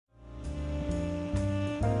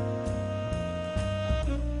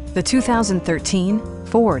the 2013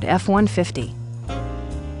 Ford F-150.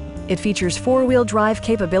 It features four-wheel drive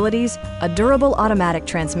capabilities, a durable automatic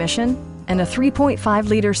transmission, and a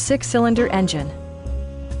 3.5-liter six-cylinder engine.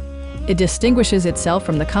 It distinguishes itself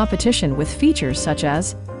from the competition with features such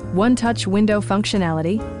as one-touch window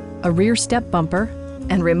functionality, a rear step bumper,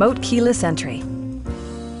 and remote keyless entry.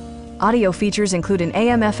 Audio features include an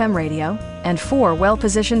AM/FM radio and 4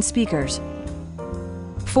 well-positioned speakers.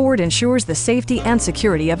 Ford ensures the safety and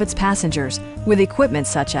security of its passengers with equipment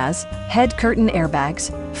such as head curtain airbags,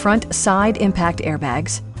 front side impact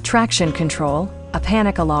airbags, traction control, a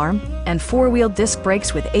panic alarm, and four-wheel disc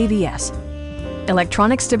brakes with ABS.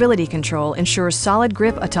 Electronic stability control ensures solid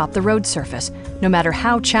grip atop the road surface, no matter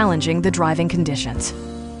how challenging the driving conditions.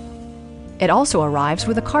 It also arrives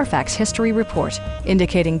with a Carfax history report,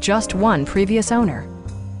 indicating just one previous owner.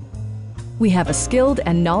 We have a skilled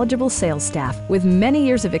and knowledgeable sales staff with many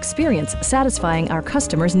years of experience satisfying our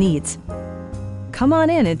customers' needs. Come on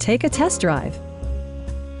in and take a test drive.